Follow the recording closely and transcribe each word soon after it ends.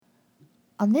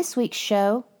On this week's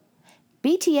show,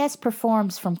 BTS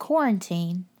performs from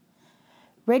quarantine,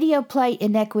 radio play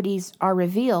inequities are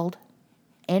revealed,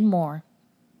 and more.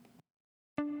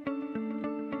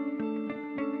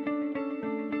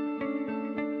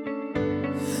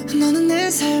 너는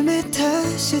내 삶에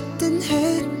다시 뜬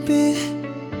햇빛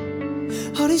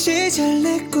어린 시절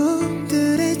내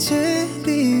꿈들의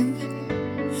재림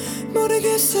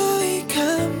모르겠어 이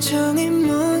감정이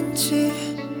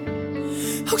뭔지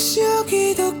혹시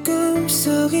여기도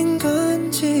꿈속인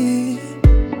건지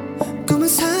꿈은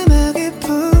사막의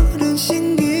푸른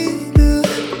신기루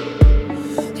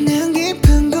내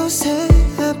깊은 곳에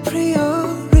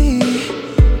아프리오리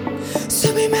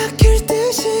숨이 막힐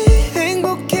듯이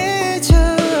행복해져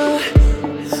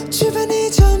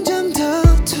주변이 점점 더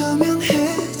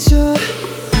투명해져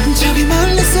저기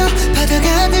멀리서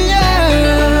바다가 들려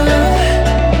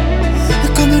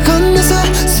꿈을 건너서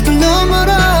숲을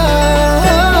넘어라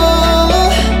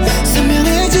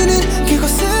선명해지는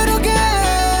그곳으로 가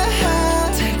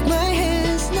Take my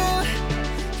hands now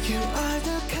You are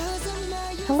the cause of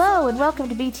my Hello and welcome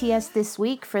to BTS This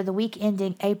Week for the week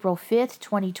ending April 5th,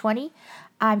 2020.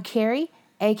 I'm Carrie,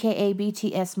 aka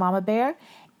BTS Mama Bear,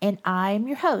 and I'm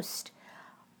your host.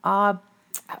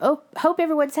 Hope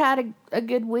everyone's had a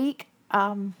good week.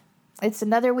 It's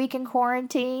another week in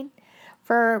quarantine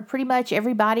for pretty much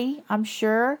everybody, I'm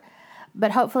sure.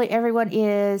 But hopefully everyone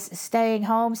is staying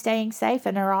home, staying safe,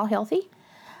 and they're all healthy.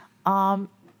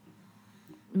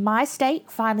 My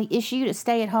state finally issued a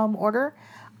stay-at-home order.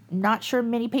 Not sure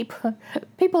many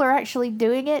people are actually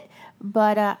doing it,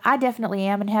 but I definitely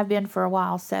am and have been for a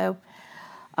while. So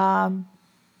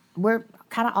we're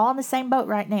kind of all in the same boat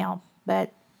right now.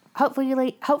 But hopefully,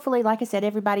 like I said,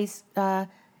 everybody's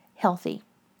healthy.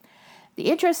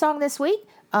 The intro song this week,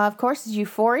 of course, is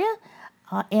Euphoria.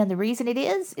 And the reason it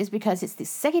is because it's the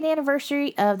second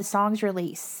anniversary of the song's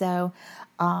release. So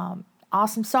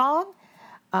awesome song.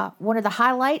 One of the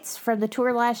highlights from the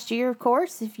tour last year, of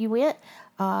course, if you went,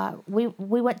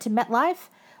 we went to MetLife,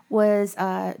 was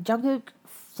Jungkook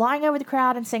flying over the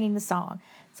crowd and singing the song.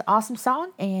 It's an awesome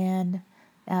song, and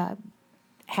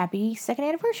happy second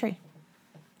anniversary.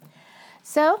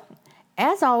 So,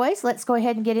 as always, let's go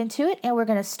ahead and get into it, and we're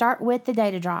going to start with the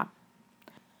data drop.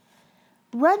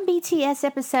 Run BTS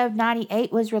episode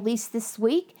 98 was released this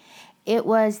week. It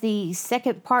was the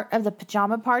second part of the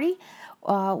Pajama Party,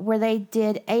 where they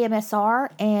did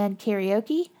AMSR and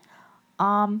karaoke.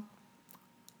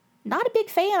 Not a big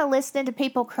fan of listening to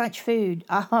people crunch food,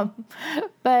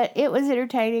 but it was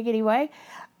entertaining anyway.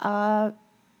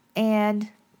 And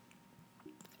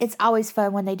it's always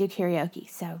fun when they do karaoke.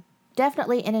 So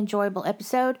definitely an enjoyable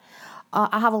episode.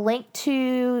 I have a link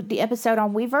to the episode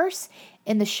on Weverse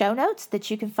in the show notes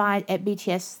that you can find at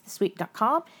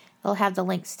btsthisweek.com. It'll have the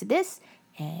links to this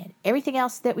and everything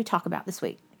else that we talk about this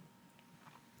week.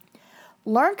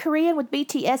 Learn Korean with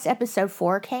BTS episode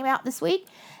 4 came out this week,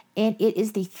 and it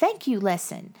is the thank you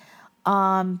lesson.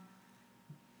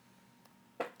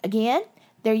 Again,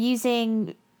 they're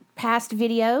using past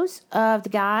videos of the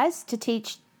guys to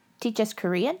teach us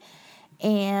Korean,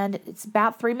 and it's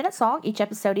about 3 minutes long. Each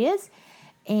episode is,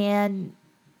 and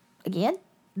again,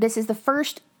 this is the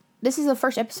first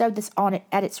episode that's on it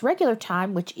at its regular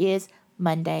time, which is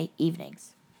Monday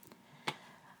evenings.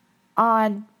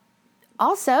 On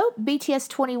also BTS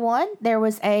 21, there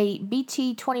was a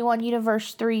BT 21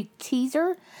 Universe 3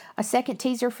 teaser, a second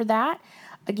teaser for that.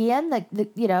 Again,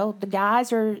 the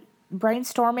guys are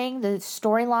brainstorming the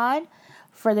storyline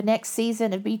for the next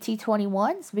season of BT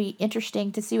 21. It'll be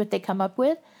interesting to see what they come up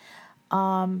with.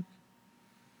 I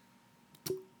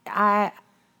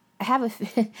have a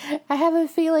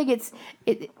feeling it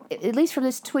at least from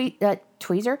this teaser,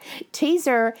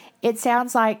 it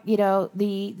sounds like,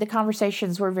 the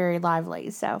conversations were very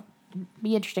lively. So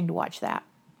be interesting to watch that.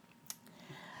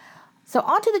 So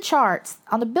on to the charts.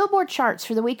 On the Billboard charts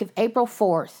for the week of April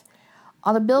 4th.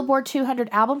 On the Billboard 200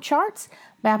 album charts,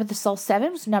 Map of the Soul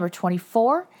 7 was number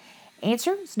 24.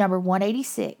 Answer was number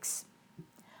 186.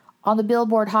 On the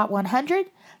Billboard Hot 100,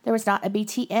 there was not a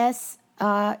BTS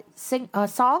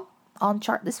song on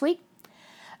chart this week,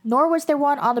 nor was there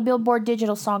one on the Billboard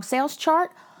Digital Song Sales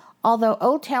chart, although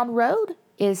Old Town Road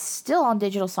is still on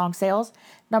digital song sales,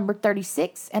 number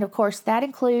 36, and of course that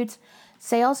includes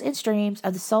sales and streams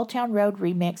of the Seoul Town Road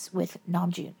remix with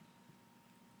Namjoon.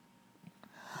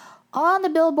 On the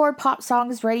Billboard Pop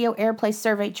Songs Radio Airplay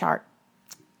Survey chart,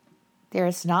 there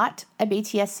is not a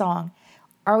BTS song.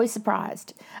 Are we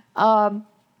surprised? We're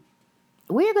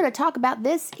going to talk about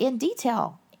this in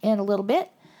detail in a little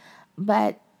bit,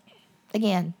 but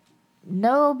again,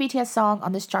 no BTS song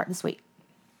on this chart this week.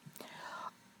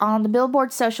 On the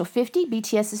Billboard Social 50,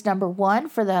 BTS is number 1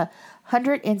 for the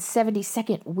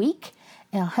 172nd week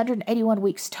and 181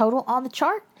 weeks total on the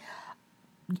chart.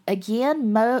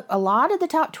 Again, a lot of the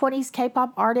top 20s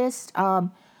K-pop artists,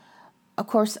 of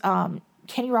course,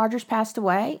 Kenny Rogers passed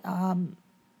away,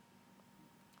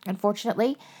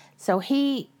 unfortunately. So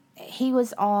he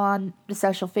was on the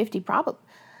Social 50 probably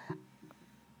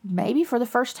maybe for the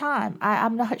first time.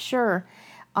 I'm not sure.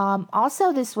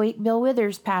 Also this week, Bill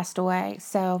Withers passed away.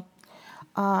 So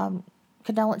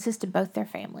condolences to both their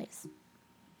families.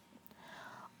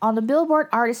 On the Billboard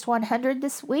Artist 100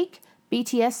 this week,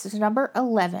 BTS is number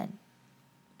 11.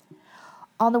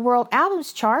 On the World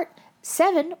Albums chart,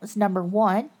 7 was number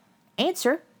 1.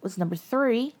 Answer was number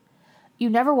 3. You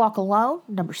Never Walk Alone,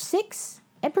 number 6.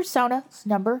 And Persona is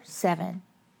number 7.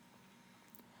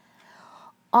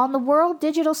 On the World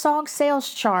Digital Song Sales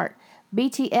chart,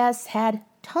 BTS had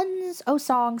tons of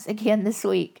songs again this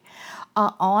week.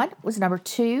 On was number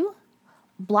 2.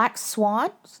 Black Swan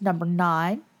was number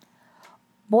 9.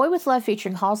 Boy With Love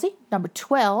featuring Halsey, number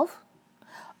 12.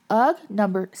 UGG,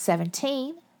 number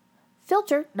 17.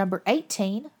 Filter, number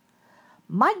 18.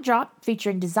 Mic Drop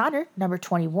featuring Designer, number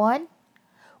 21.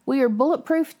 We Are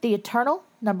Bulletproof, The Eternal,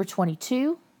 number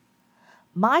 22.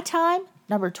 My Time,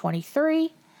 number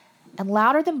 23. And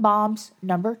Louder Than Bombs,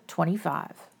 number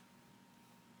 25.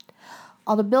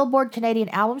 On the Billboard Canadian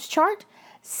Albums chart,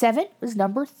 7 was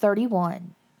number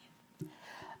 31.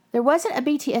 There wasn't a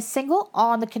BTS single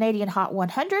on the Canadian Hot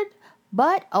 100,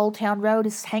 but Old Town Road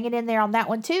is hanging in there on that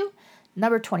one too,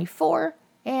 number 24,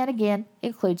 and again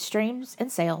includes streams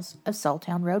and sales of Soul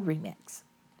Town Road Remix.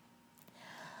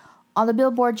 On the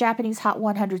Billboard Japanese Hot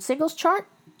 100 singles chart,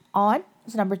 On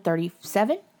was number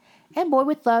 37, and Boy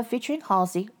With Love featuring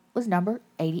Halsey was number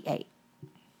 88.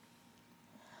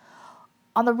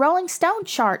 On the Rolling Stone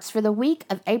charts for the week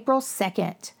of April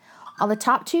 2nd, on the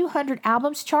Top 200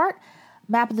 Albums chart,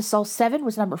 Map of the Soul 7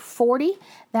 was number 40.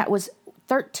 That was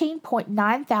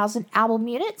 13.9 thousand album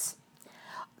units.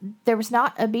 There was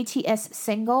not a BTS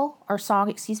single or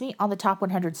song, on the top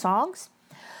 100 songs.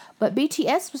 But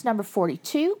BTS was number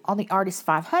 42 on the Artist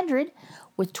 500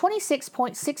 with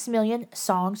 26.6 million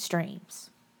song streams.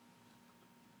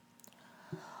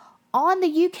 On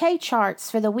the UK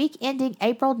charts for the week ending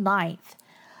April 9th,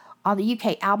 on the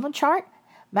UK album chart,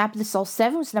 Map of the Soul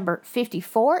 7 was number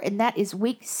 54, and that is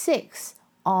week 6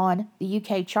 on the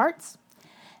UK charts.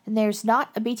 And there's not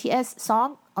a BTS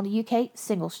song on the UK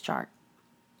singles chart.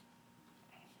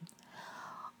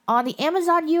 On the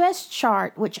Amazon US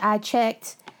chart, which I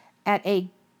checked at a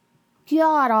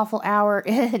god-awful hour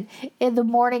in the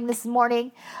morning this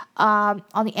morning, on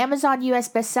the Amazon US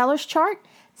bestsellers chart,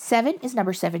 7 is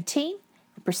number 17,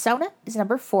 and Persona is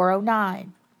number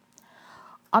 409.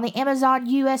 On the Amazon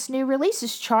US new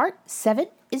releases chart, 7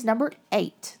 is number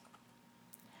 8.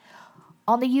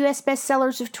 On the US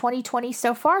bestsellers of 2020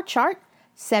 so far chart,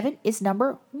 7 is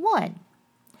number 1.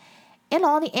 And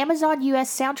on the Amazon US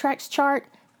soundtracks chart,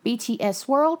 BTS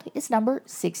World is number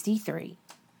 63.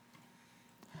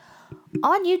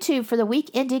 On YouTube for the week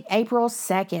ending April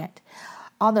 2nd,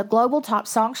 on the global top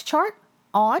songs chart,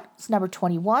 On is number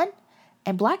 21,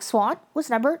 and Black Swan was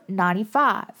number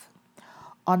 95.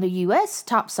 On the US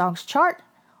top songs chart,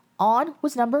 On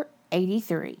was number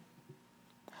 83.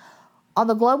 On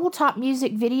the global top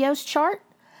music videos chart,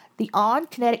 the On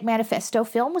Kinetic Manifesto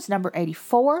film was number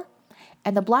 84,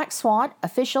 and the Black Swan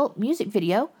official music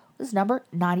video was number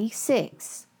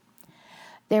 96.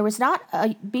 There was not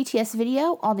a BTS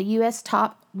video on the US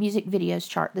top music videos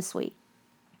chart this week.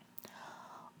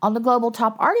 On the global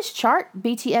top artist chart,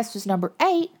 BTS was number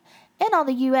 8, and on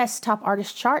the US top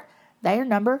artist chart, they are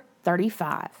number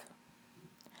 35.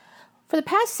 For the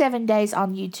past 7 days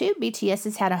on YouTube, BTS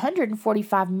has had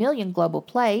 145 million global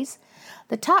plays.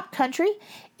 The top country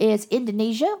is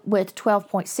Indonesia with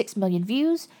 12.6 million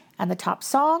views, and the top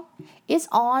song is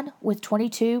On with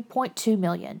 22.2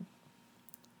 million.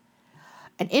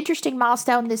 An interesting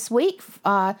milestone this week,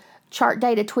 Chart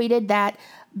Data tweeted that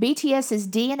BTS's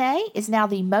DNA is now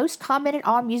the most commented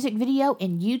on music video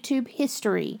in YouTube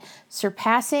history,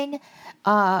 surpassing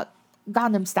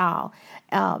Gangnam Style.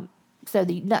 So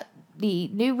the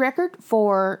new record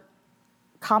for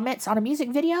comments on a music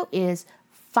video is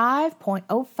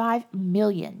 5.05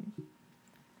 million.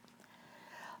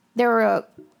 There are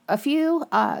a few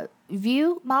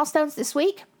view milestones this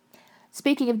week.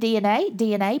 Speaking of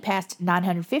DNA passed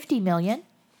 950 million.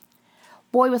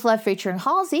 Boy With Love featuring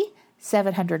Halsey,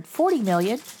 740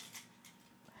 million.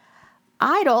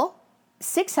 Idol,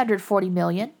 640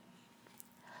 million.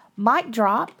 Mic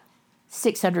Drop,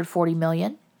 640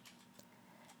 million.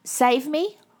 Save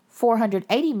Me,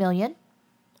 480 million.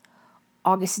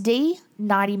 August D,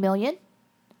 90 million.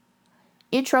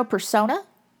 Intro Persona,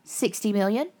 60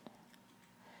 million.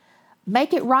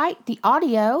 Make It Right, the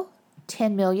audio,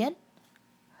 10 million.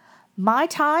 My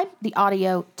Time, the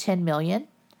audio, 10 million.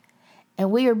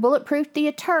 And We Are Bulletproof, the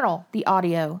Eternal, the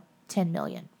audio, 10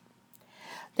 million.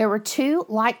 There were 2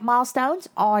 like milestones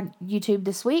on YouTube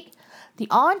this week. The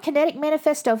On Kinetic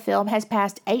Manifesto film has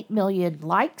passed 8 million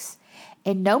likes,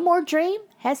 and No More Dream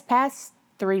has passed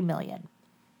 3 million.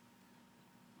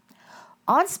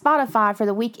 On Spotify for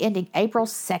the week ending April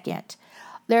 2nd,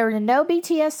 there are no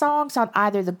BTS songs on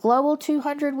either the Global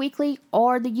 200 Weekly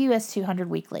or the US 200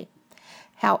 Weekly.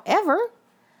 However,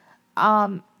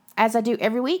 as I do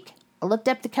every week, I looked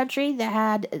up the country that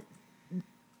had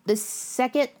the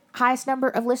second highest number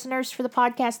of listeners for the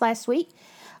podcast last week.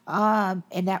 And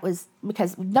that was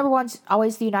because number one's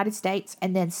always the United States.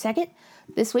 And then second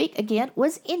this week, again,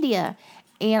 was India.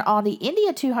 And on the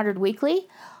India 200 Weekly,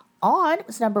 On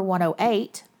was number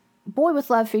 108. Boy with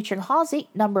Love featuring Halsey,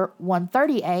 number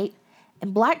 138.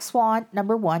 And Black Swan,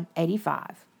 number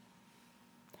 185.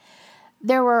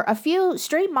 There were a few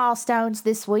stream milestones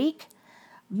this week.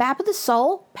 Map of the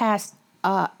Soul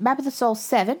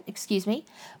 7,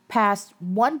 passed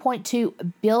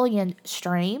 1.2 billion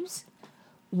streams.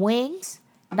 Wings,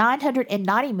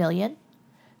 990 million.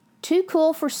 Too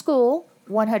Cool for School,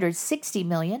 160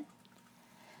 million.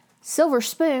 Silver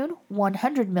Spoon,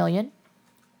 100 million.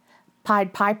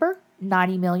 Pied Piper,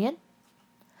 90 million.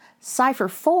 Cypher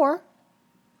 4,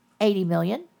 80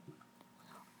 million.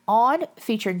 On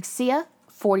featuring Sia,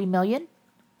 40 million.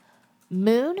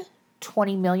 Moon,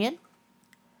 20 million.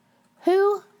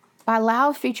 Who by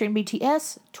Loud featuring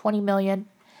BTS, 20 million.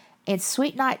 And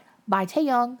Sweet Night by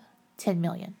Taeyong, 10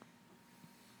 million.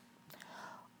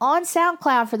 On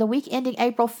SoundCloud for the week ending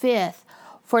April 5th,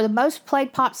 for the most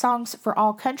played pop songs for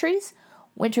all countries,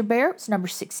 Winter Bear was number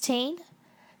 16.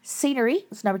 Scenery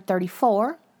was number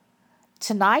 34.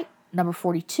 Tonight, number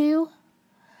 42.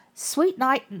 Sweet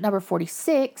Night, number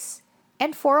 46.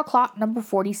 And 4 O'Clock, number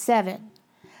 47.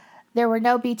 There were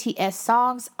no BTS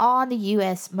songs on the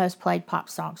U.S. Most Played Pop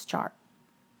Songs chart.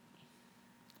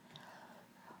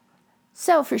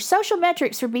 So, for social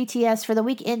metrics for BTS for the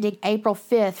week ending April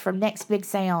 5th from Next Big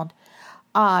Sound,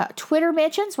 Twitter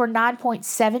mentions were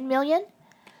 9.7 million.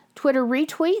 Twitter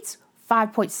retweets,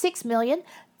 5.6 million.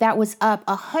 That was up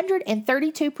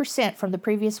 132% from the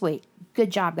previous week.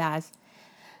 Good job, guys.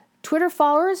 Twitter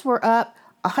followers were up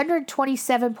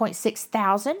 127.6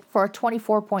 thousand for a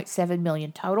 24.7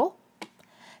 million total.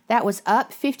 That was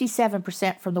up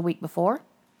 57% from the week before.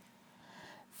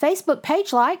 Facebook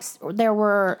page likes, there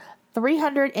were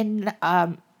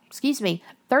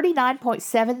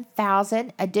 39.7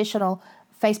 thousand additional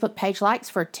Facebook page likes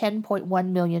for 10.1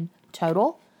 million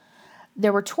total.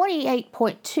 There were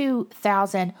 28.2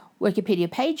 thousand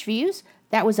Wikipedia page views.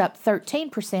 That was up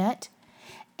 13%.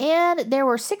 And there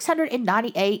were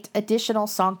 698 additional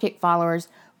Songkick followers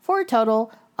for a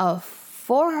total of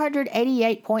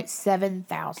 488.7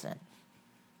 thousand.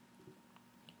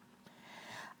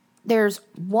 There's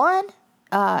one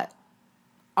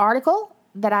article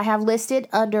that I have listed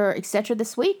under etc.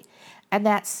 this week, and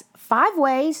that's 5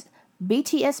 ways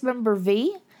BTS member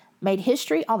V made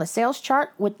history on the sales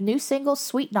chart with new single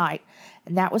Sweet Night,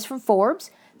 and that was from Forbes,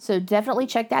 so definitely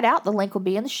check that out. The link will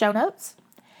be in the show notes.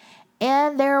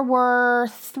 And there were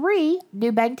 3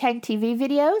 new Bangtan TV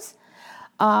videos.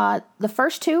 The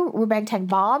first 2 were Bangtan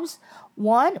Bombs.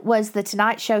 One was the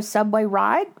Tonight Show Subway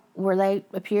Ride, where they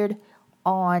appeared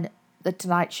on the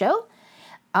Tonight Show.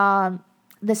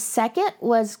 The second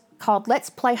was called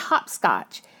Let's Play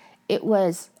Hopscotch. It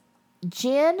was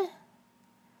Jin,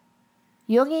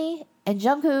 Yoongi, and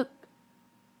Jungkook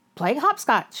playing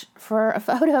hopscotch for a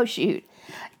photo shoot.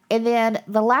 And then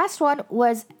the last one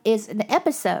is an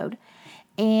episode,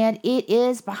 and it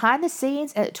is behind the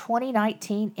scenes at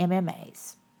 2019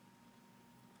 MMAs.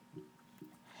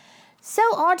 So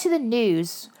on to the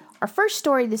news. Our first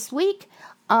story this week,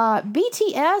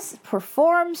 BTS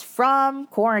performs from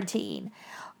quarantine.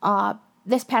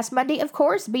 This past Monday, of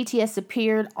course, BTS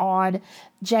appeared on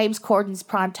James Corden's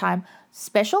primetime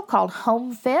special called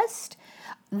Home Fest.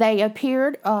 They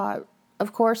appeared,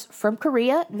 of course, from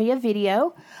Korea via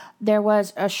video. There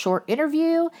was a short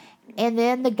interview, and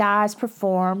then the guys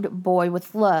performed Boy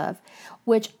with Love,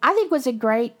 which I think was a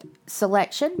great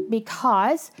selection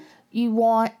because you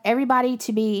want everybody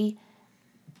to be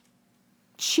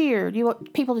cheered. You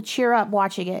want people to cheer up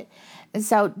watching it. And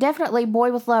so definitely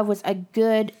Boy with Love was a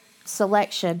good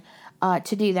selection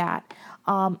to do that.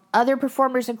 Other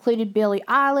performers included Billie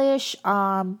Eilish,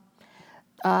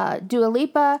 Dua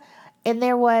Lipa, and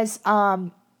there was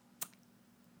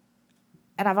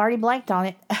and I've already blanked on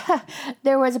it.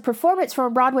 There was a performance from a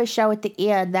Broadway show at the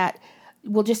end that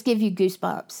will just give you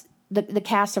goosebumps. The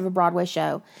cast of a Broadway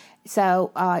show.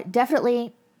 So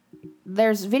definitely,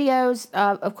 there's videos.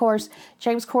 Of course,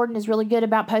 James Corden is really good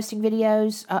about posting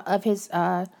videos of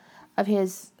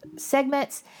his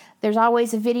segments. There's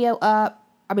always a video up.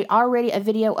 Already a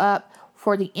video up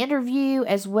for the interview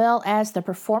as well as the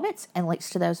performance, and links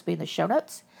to those will be in the show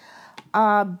notes.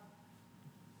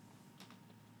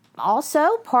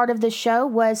 Also, part of the show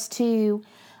was to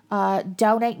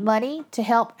donate money to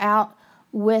help out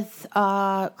with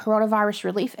coronavirus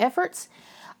relief efforts.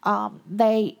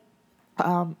 James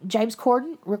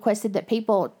Corden requested that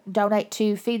people donate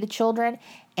to Feed the Children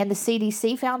and the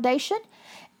CDC Foundation,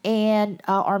 and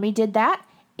Army did that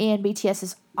in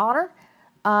BTS's honor.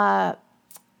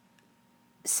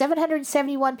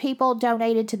 771 people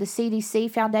donated to the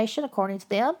CDC Foundation, according to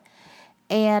them,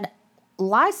 and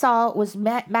Lysol was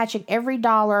matching every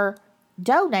dollar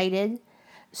donated.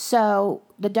 So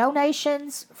the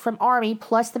donations from Army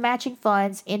plus the matching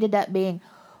funds ended up being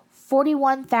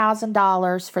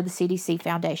 $41,000 for the CDC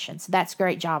Foundation. So that's a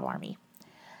great job, Army.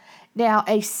 Now,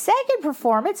 a second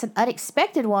performance, an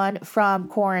unexpected one from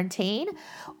quarantine,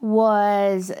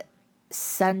 was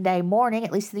Sunday morning,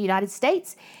 at least in the United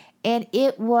States. And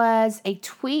it was a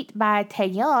tweet by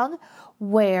Taeyong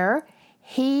where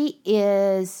he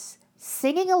is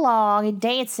singing along and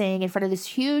dancing in front of this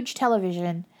huge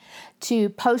television to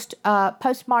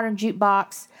Postmodern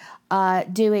Jukebox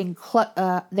doing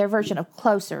their version of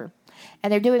Closer.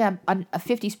 And they're doing a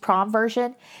 50s prom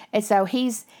version. And so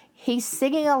he's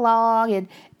singing along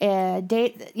and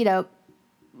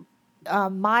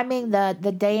miming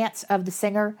the dance of the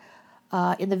singer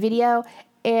in the video.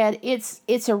 And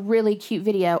it's a really cute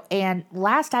video. And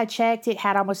last I checked, it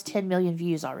had almost 10 million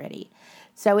views already.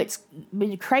 So it's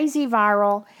been crazy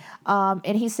viral.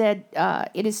 And he said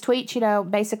in his tweet,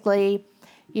 basically,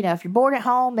 if you're bored at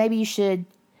home, maybe you should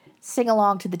sing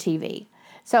along to the TV.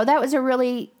 So that was a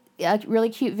really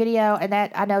cute video. And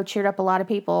that, I know, cheered up a lot of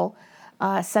people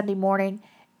Sunday morning.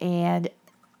 And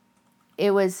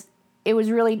it was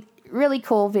really, really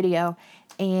cool video.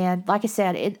 And like I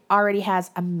said, it already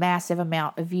has a massive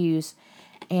amount of views.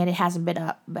 And it hasn't been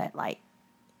up but like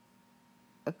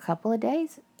a couple of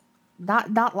days.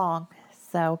 Not long.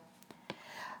 So,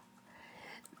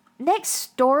 next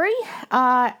story,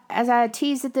 as I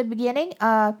teased at the beginning,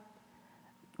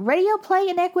 radio play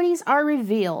inequities are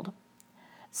revealed.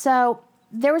 So,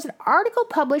 there was an article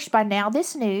published by Now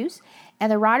This News,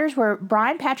 and the writers were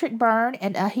Brian Patrick Byrne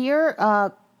and Ahir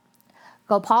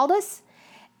Gopaldas.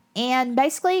 And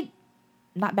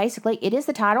it is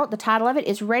the title. The title of it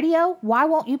is Radio, Why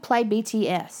Won't You Play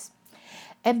BTS?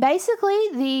 And basically,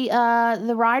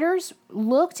 the writers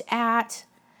looked at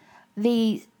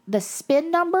the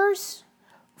spin numbers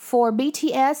for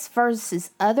BTS versus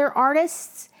other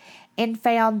artists and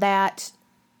found that,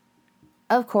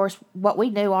 of course, what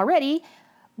we knew already,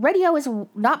 radio is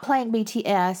not playing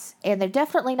BTS, and they're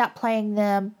definitely not playing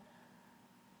them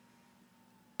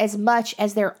as much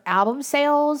as their album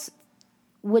sales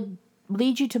would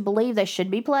lead you to believe they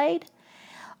should be played.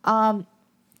 And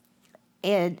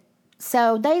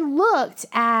so they looked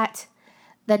at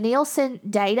the Nielsen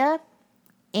data,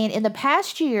 and in the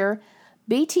past year,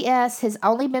 BTS has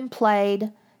only been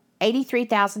played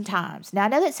 83,000 times. Now, I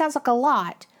know that sounds like a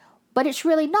lot, but it's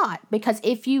really not, because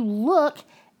if you look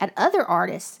at other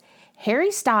artists,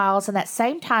 Harry Styles in that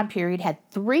same time period had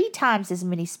 3 times as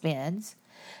many spins,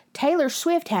 Taylor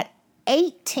Swift had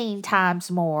 18 times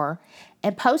more,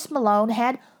 and Post Malone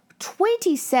had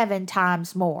 27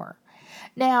 times more.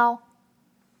 Now,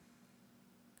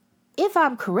 if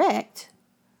I'm correct,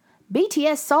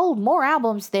 BTS sold more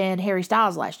albums than Harry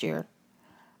Styles last year.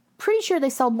 Pretty sure they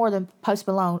sold more than Post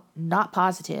Malone, not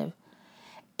positive.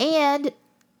 And,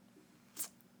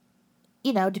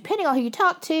 depending on who you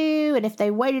talk to and if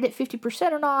they weighted at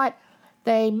 50% or not,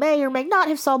 they may or may not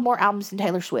have sold more albums than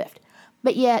Taylor Swift.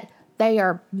 But yet, they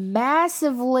are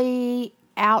massively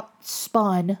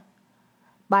outspun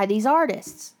by these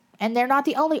artists. And they're not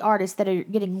the only artists that are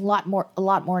getting a lot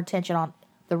more attention on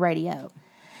the radio.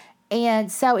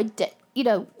 And so,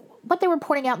 what they were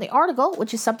pointing out in the article,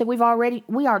 which is something we already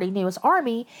knew as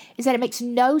Army, is that it makes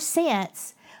no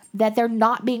sense that they're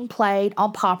not being played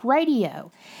on pop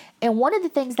radio. And one of the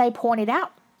things they pointed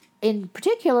out in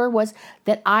particular was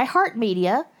that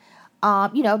iHeartMedia,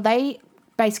 they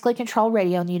basically control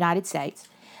radio in the United States.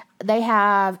 They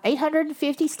have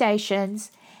 850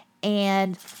 stations,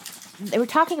 and they were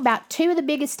talking about 2 of the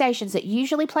biggest stations that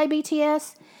usually play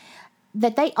BTS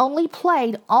that they only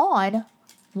played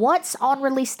once on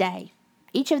release day.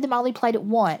 Each of them only played it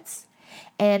once.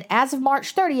 And as of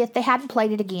March 30th, they hadn't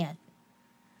played it again.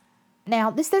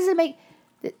 Now, this doesn't make...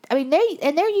 I mean,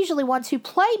 they're usually ones who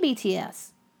play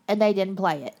BTS, and they didn't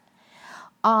play it.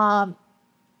 Of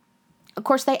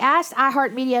course, they asked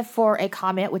iHeartMedia for a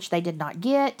comment, which they did not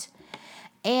get.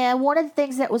 And one of the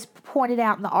things that was pointed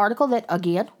out in the article that,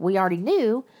 again, we already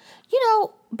knew,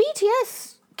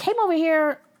 BTS came over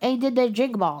here and did their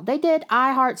Jingle Ball. They did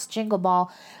iHeart's Jingle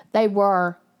Ball. They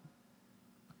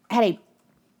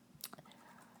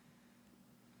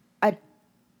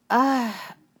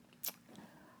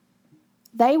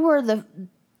they were the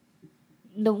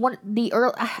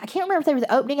early, I can't remember if they were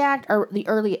the opening act or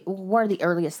one of the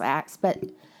earliest acts, but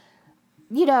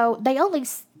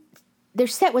their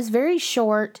set was very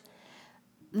short.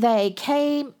 They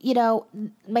came,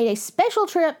 made a special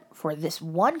trip for this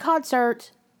one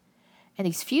concert and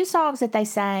these few songs that they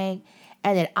sang,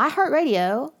 and then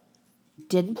iHeartRadio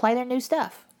didn't play their new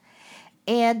stuff.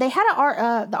 And they had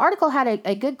the article had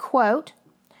a good quote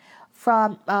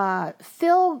from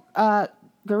Phil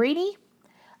Guarini,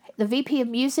 the VP of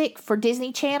Music for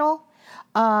Disney Channel.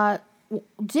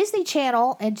 Disney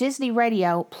Channel and Disney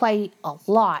Radio play a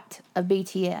lot of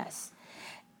BTS.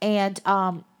 And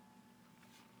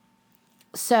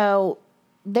so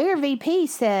their VP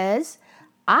says,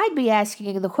 I'd be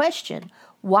asking the question,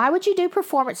 why would you do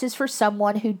performances for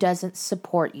someone who doesn't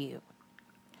support you?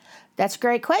 That's a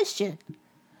great question.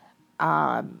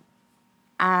 I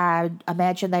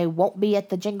imagine they won't be at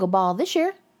the Jingle Ball this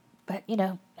year, but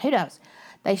who knows?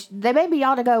 They may be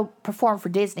on to go perform for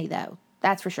Disney though.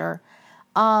 That's for sure.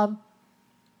 They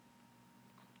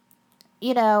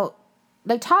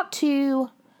talked to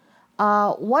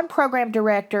one program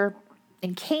director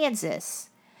in Kansas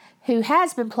who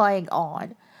has been playing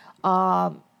on,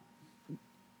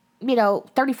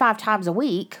 35 times a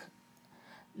week.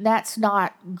 That's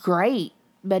not great,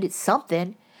 but it's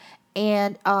something.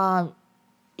 And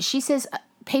she says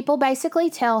people basically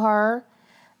tell her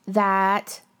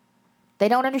that they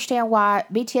don't understand why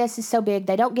BTS is so big.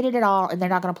 They don't get it at all, and they're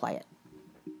not going to play it.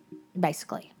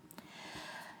 Basically.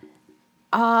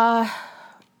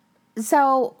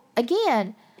 So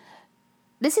again,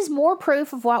 this is more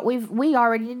proof of what we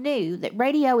already knew, that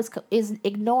radio is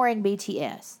ignoring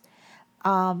BTS.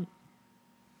 I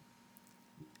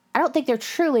don't think they're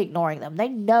truly ignoring them. They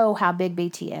know how big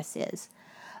BTS is.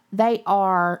 They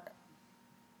are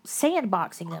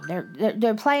sandboxing them.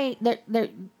 They're playing. They're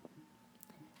doing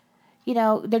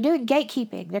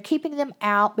gatekeeping. They're keeping them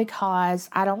out because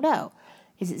I don't know.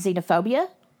 Is it xenophobia?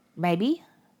 Maybe.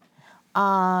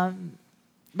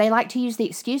 They like to use the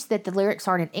excuse that the lyrics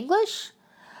aren't in English,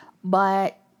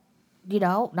 but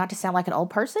not to sound like an old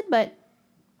person, but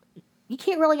you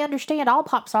can't really understand all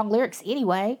pop song lyrics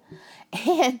anyway.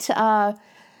 And,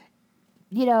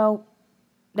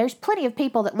 there's plenty of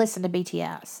people that listen to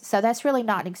BTS. So that's really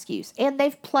not an excuse. And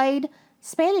they've played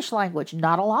Spanish language.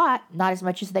 Not a lot. Not as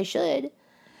much as they should.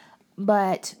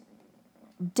 But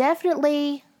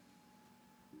definitely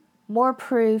more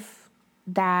proof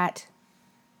that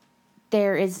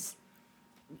there is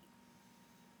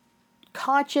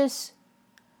conscious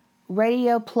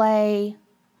radio play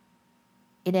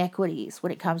inequities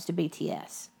when it comes to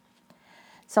BTS.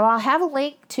 So I'll have a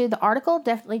link to the article.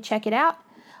 Definitely check it out.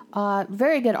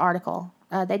 Very good article.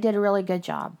 They did a really good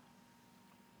job.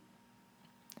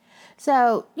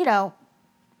 So,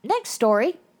 next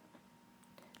story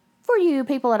for you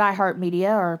people at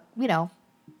iHeartMedia or,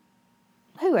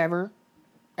 whoever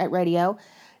at radio.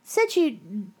 Since you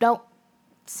don't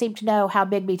seem to know how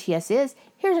big BTS is,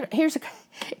 here's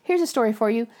a story for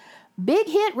you. Big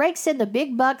Hit rakes in the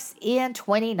big bucks in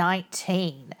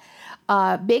 2019.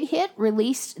 Big Hit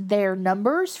released their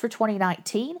numbers for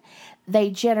 2019.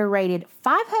 They generated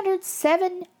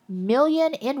 $507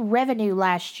 million in revenue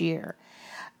last year,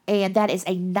 and that is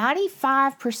a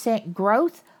 95%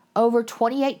 growth over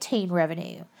 2018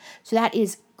 revenue. So that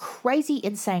is crazy,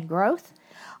 insane growth.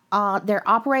 Their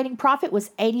operating profit was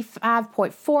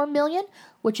 $85.4 million,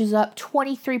 which is up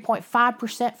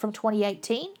 23.5% from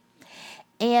 2018.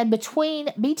 And between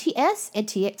BTS and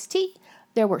TXT,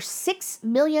 there were 6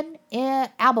 million in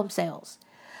album sales.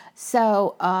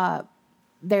 So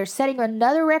they're setting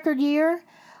another record year.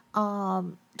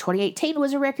 2018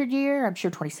 was a record year. I'm sure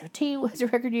 2017 was a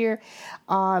record year.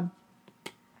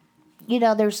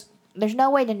 There's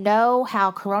no way to know how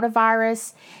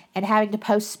coronavirus and having to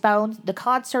postpone the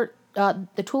concert,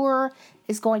 the tour,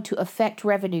 is going to affect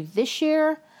revenue this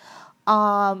year.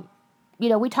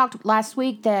 We talked last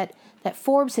week that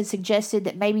Forbes had suggested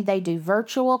that maybe they do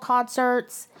virtual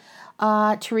concerts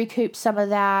to recoup some of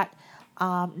that.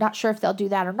 Not sure if they'll do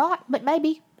that or not, but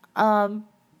maybe.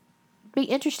 Be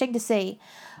interesting to see.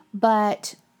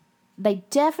 but they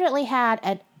definitely had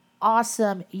an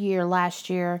awesome year last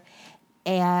year,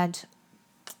 and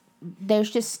there's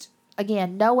just,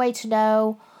 again, no way to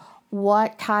know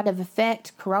what kind of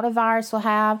effect coronavirus will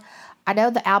have. I know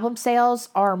the album sales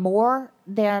are more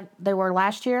than they were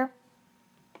last year,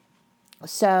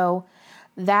 so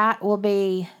that will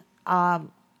be that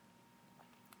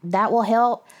will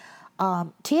help.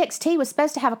 TXT was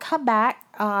supposed to have a comeback.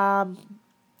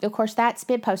 Of course, that's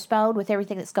been postponed with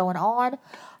everything that's going on.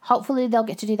 Hopefully, they'll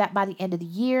get to do that by the end of the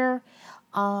year.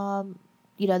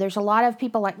 There's a lot of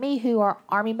people like me who are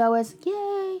Army Moas,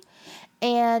 yay!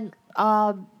 And,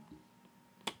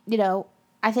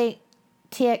 I think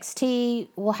TXT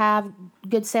will have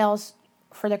good sales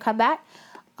for their comeback.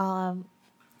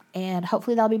 And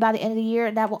hopefully that'll be by the end of the year,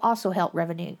 and that will also help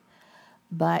revenue.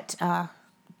 But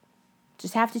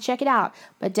just have to check it out.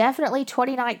 But definitely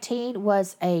 2019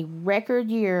 was a record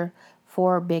year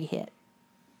for Big Hit.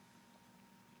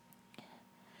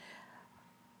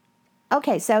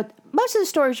 Okay, so most of the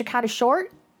stories are kind of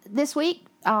short this week.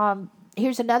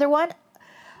 Here's another one.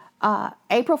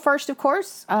 April 1st, of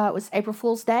course, was April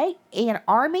Fool's Day, and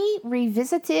Army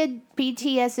revisited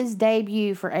BTS's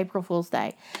debut for April Fool's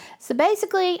Day. So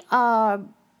basically, a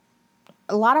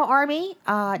lot of Army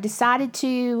decided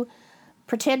to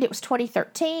pretend it was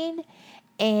 2013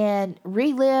 and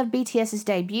relive BTS's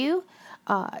debut.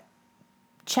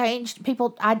 Changed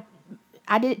people.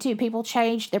 I did it too. People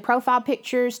changed their profile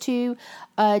pictures to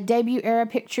debut era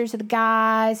pictures of the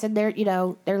guys and their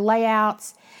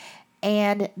layouts,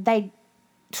 and they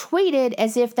tweeted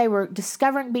as if they were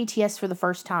discovering BTS for the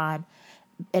first time,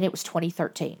 and it was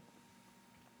 2013.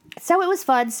 So it was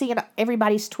fun seeing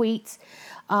everybody's tweets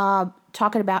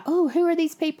talking about, oh, who are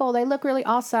these people? They look really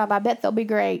awesome. I bet they'll be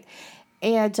great.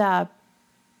 And of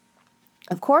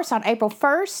course, on April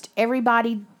 1st,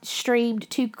 everybody streamed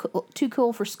Too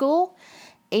Cool for School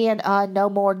and No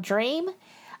More Dream.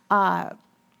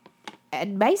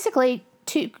 And basically,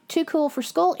 Too Cool for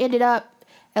School ended up,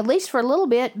 at least for a little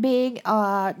bit, being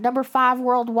number 5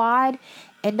 worldwide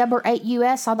and number 8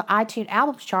 US on the iTunes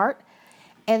albums chart.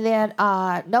 And then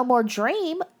No More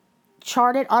Dream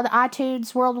charted on the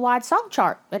iTunes worldwide song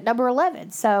chart at number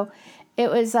 11. So it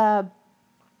was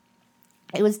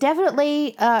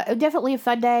definitely a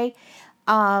fun day.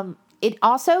 It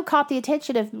also caught the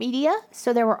attention of media,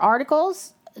 so there were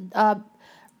articles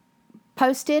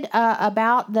posted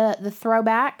about the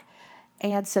throwback,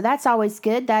 and so that's always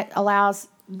good. That allows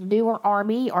newer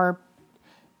Army, or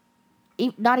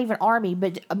not even Army,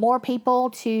 but more people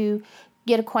to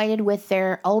get acquainted with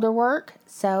their older work.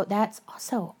 So that's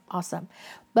also awesome.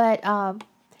 But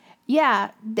yeah,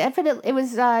 definitely, it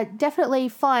was definitely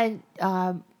fun.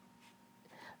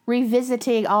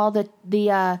 Revisiting all the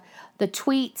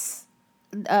tweets,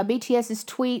 BTS's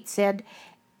tweets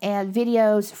and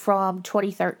videos from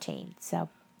 2013. So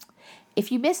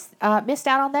if you missed out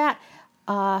on that,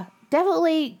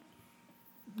 definitely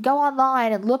go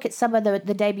online and look at some of the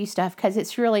debut stuff, because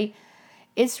it's really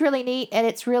neat, and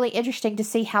it's really interesting to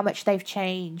see how much they've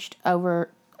changed over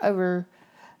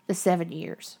the 7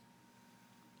 years.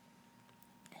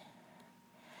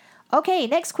 Okay,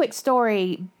 next quick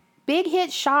story. Big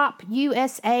Hit Shop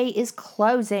USA is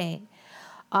closing.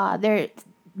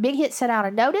 Big Hit sent out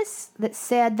a notice that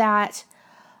said that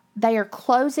they are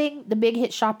closing the Big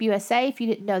Hit Shop USA. If you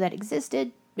didn't know that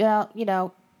existed,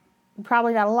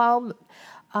 probably not alone.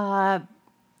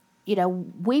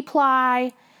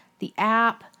 WePly, the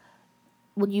app,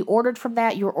 when you ordered from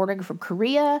that, you were ordering from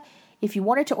Korea. If you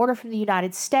wanted to order from the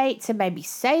United States and maybe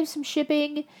save some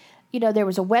shipping, there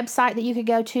was a website that you could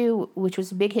go to, which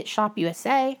was Big Hit Shop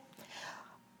USA.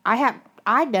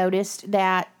 I noticed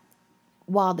that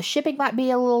while the shipping might be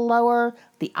a little lower,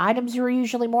 the items are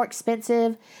usually more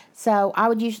expensive. So I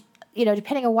would use,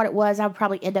 depending on what it was, I would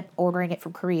probably end up ordering it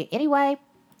from Korea anyway.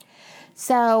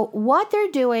 So what they're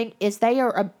doing is they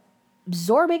are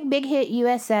absorbing Big Hit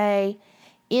USA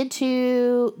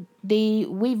into the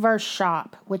Weverse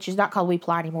shop, which is not called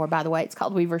WePly anymore, by the way. It's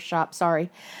called Weverse shop, sorry.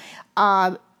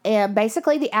 And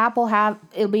basically the app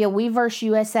it'll be a Weverse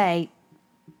USA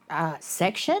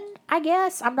section, I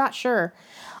guess. I'm not sure.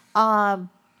 And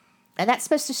that's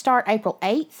supposed to start April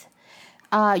 8th.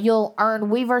 You'll earn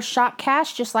Weverse Shop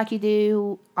Cash just like you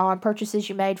do on purchases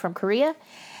you made from Korea.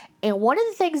 And one of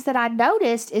the things that I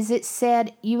noticed is it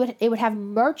said it would have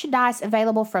merchandise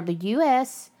available from the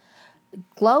U.S.,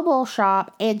 Global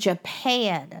Shop, and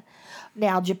Japan.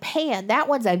 Now, Japan, that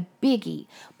one's a biggie,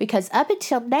 because up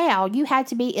until now, you had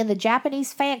to be in the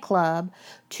Japanese fan club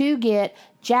to get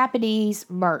Japanese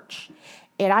merch.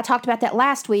 And I talked about that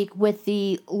last week with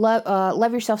the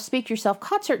Love Yourself, Speak Yourself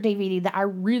concert DVD that I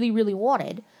really, really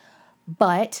wanted.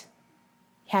 but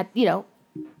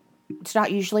it's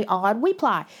not usually on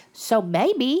WePly. So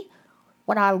maybe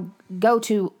when I go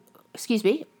to,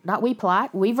 not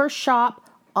WePly, Weverse Shop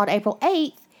on April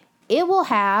 8th, it will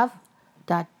have,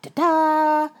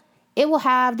 it will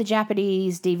have the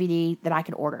Japanese DVD that I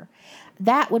can order.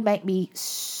 That would make me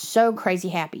so crazy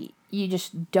happy. You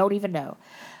just don't even know.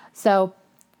 So,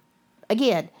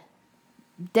 again,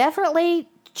 definitely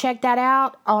check that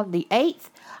out on the 8th.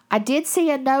 I did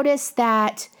see a notice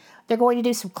that they're going to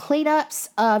do some cleanups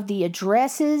of the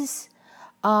addresses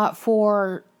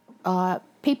for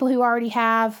people who already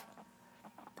have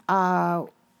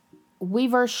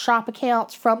Weverse Shop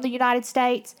accounts from the United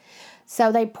States.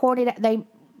 So they pointed out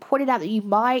that you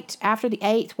might, after the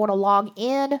 8th, want to log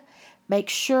in, make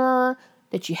sure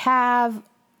that you have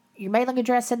your mailing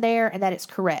address in there and that it's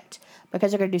correct,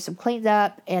 because they're going to do some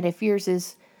cleanup. And if yours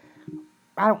is,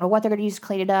 I don't know what they're going to use to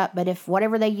clean it up, but if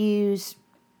whatever they use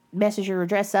messes your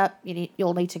address up,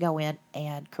 you'll need to go in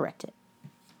and correct it.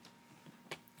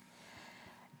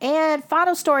 And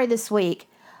final story this week,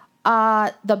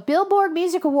 the Billboard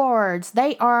Music Awards,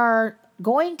 they are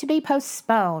going to be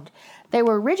postponed. They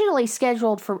were originally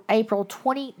scheduled for April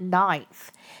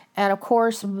 29th. And, of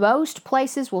course, most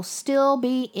places will still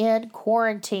be in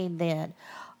quarantine then.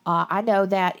 I know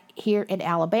that here in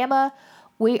Alabama,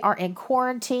 we are in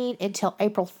quarantine until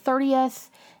April 30th.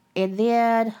 And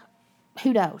then,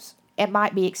 who knows? It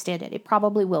might be extended. It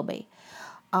probably will be.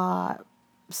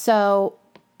 So,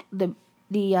 the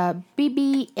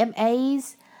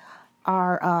BBMAs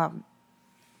are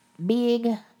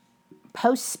being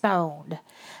postponed.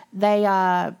 They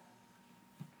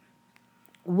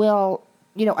will,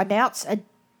 announce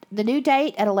the new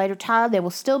date at a later time. They will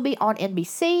still be on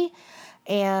NBC.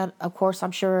 And, of course,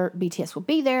 I'm sure BTS will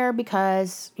be there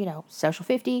because, Social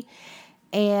 50.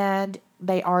 And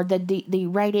they are the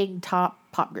rating top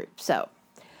pop group. So,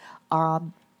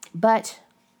 but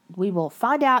we will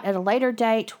find out at a later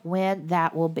date when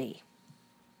that will be.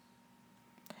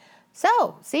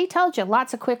 So, see, told you,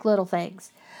 lots of quick little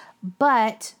things.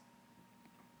 But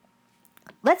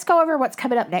let's go over what's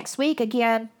coming up next week.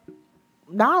 Again,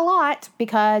 not a lot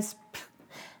because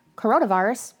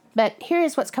coronavirus, but here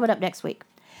is what's coming up next week.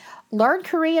 Learn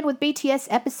Korean with BTS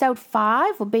Episode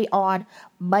 5 will be on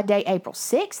Monday, April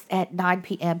 6th at 9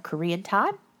 p.m. Korean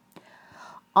time.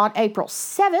 On April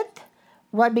 7th,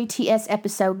 Run BTS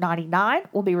Episode 99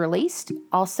 will be released,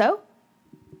 also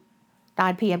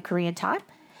 9 p.m. Korean time.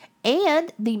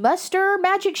 And the Muster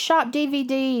Magic Shop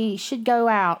DVD should go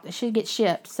out. It should get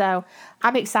shipped. So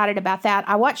I'm excited about that.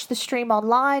 I watched the stream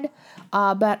online,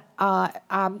 but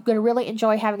I'm going to really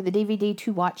enjoy having the DVD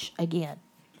to watch again.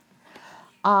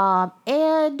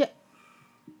 And,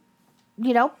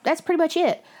 that's pretty much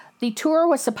it. The tour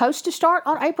was supposed to start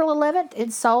on April 11th in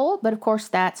Seoul, but of course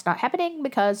that's not happening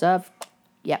because of,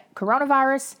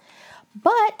 coronavirus.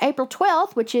 But April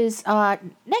 12th, which is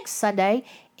next Sunday,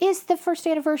 is the first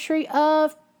anniversary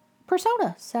of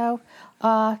Persona. So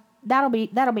that'll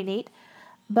be neat.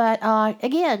 But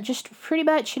again, just pretty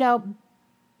much, not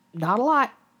a lot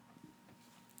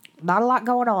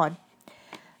going on.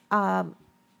 I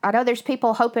know there's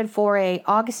people hoping for a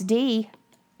August D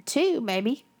 2,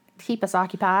 maybe, to keep us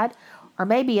occupied. Or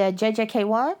maybe a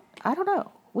JJK1. I don't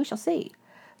know. We shall see.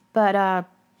 But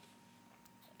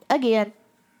again,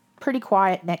 pretty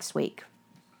quiet next week.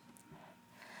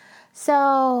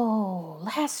 So,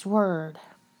 last word.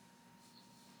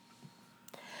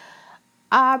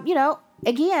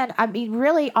 Again,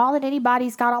 really all that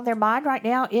anybody's got on their mind right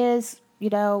now is,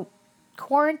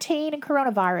 quarantine and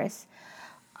coronavirus.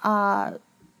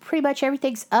 Pretty much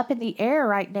everything's up in the air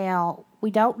right now.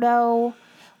 We don't know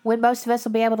when most of us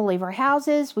will be able to leave our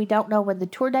houses. We don't know when the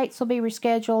tour dates will be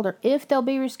rescheduled or if they'll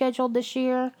be rescheduled this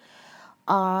year.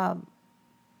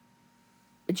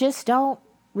 Just don't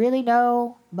really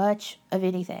know much of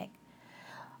anything.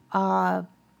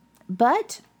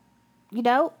 But,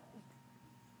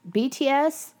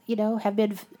 BTS, have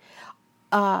been,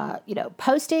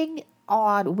 posting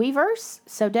on Weverse.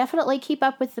 So definitely keep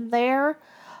up with them there.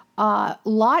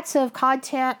 Lots of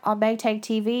content on Maytag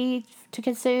TV to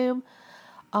consume.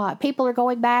 People are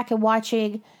going back and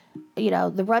watching,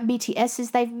 the Run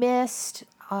BTSs they've missed.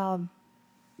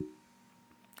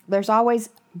 There's always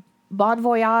Bon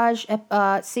Voyage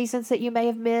seasons that you may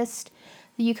have missed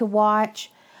that you can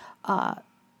watch.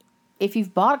 If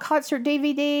you've bought a concert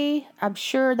DVD, I'm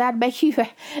sure that'd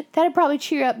probably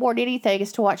cheer you up more than anything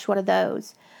is to watch one of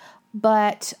those.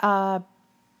 But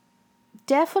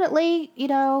definitely,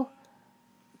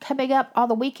 coming up on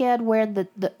the weekend where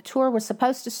the tour was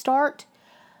supposed to start,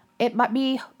 it might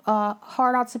be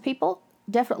hard on some people.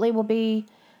 Definitely will be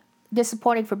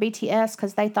disappointing for BTS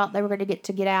because they thought they were going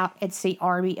to get out and see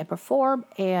ARMY and perform,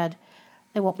 and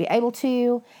they won't be able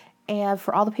to. And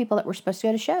for all the people that were supposed to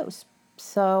go to shows.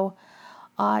 So,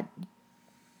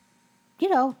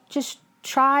 just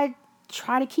try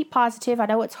to keep positive. I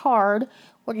know it's hard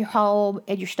when you're home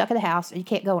and you're stuck in the house and you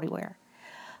can't go anywhere.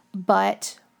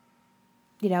 But,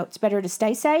 it's better to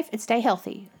stay safe and stay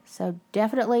healthy. So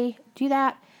definitely do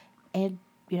that and,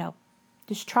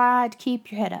 just try to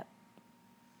keep your head up.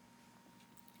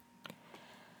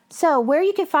 So where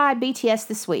you can find BTS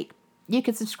this week. You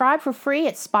can subscribe for free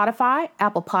at Spotify,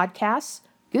 Apple Podcasts,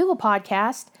 Google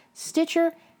Podcasts,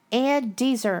 Stitcher, and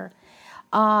Deezer.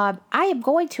 I am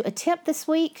going to attempt this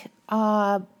week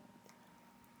to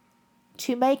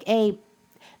make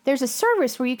there's a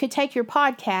service where you can take your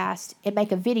podcast and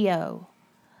make a video.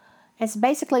 It's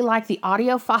basically like the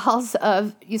audio files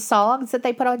of your songs that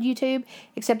they put on YouTube,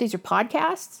 except these are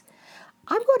podcasts.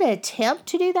 I'm going to attempt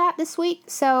to do that this week.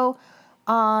 So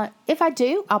if I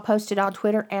do, I'll post it on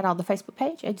Twitter and on the Facebook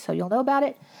page, and so you'll know about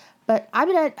it. But I'm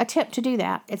going to attempt to do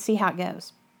that and see how it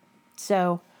goes.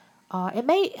 So it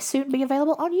may soon be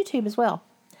available on YouTube as well.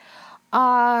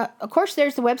 Of course,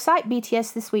 there's the website,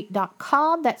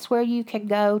 btsthisweek.com. That's where you can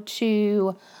go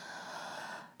to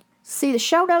see the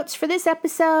show notes for this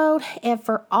episode and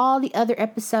for all the other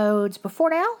episodes before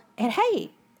now. And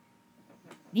hey,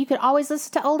 you can always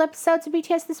listen to old episodes of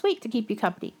BTS This Week to keep you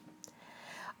company.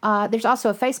 There's also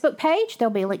a Facebook page.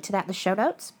 There'll be a link to that in the show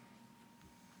notes.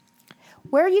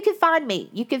 Where you can find me.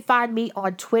 You can find me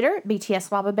on Twitter,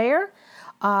 BTS Mama Bear.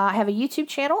 I have a YouTube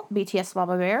channel, BTS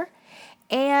Mama Bear.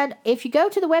 And if you go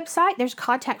to the website, there's a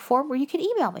contact form where you can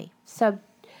email me. So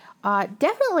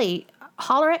definitely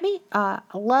holler at me. I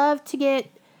love to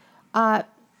get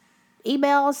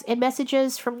emails and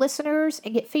messages from listeners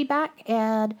and get feedback.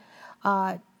 And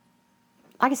like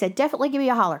I said, definitely give me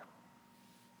a holler.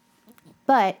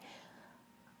 But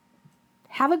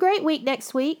have a great week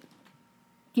next week.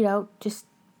 Just,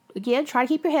 again, try to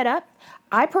keep your head up.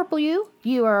 I purple you.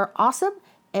 You are awesome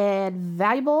and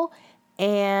valuable.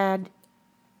 And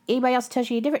anybody else tells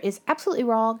you different is absolutely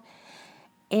wrong.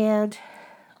 And,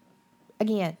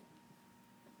 again,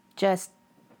 just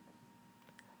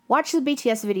watch the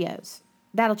BTS videos.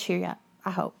 That'll cheer you up,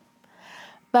 I hope.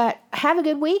 But have a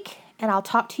good week, and I'll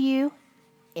talk to you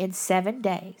in 7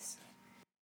 days.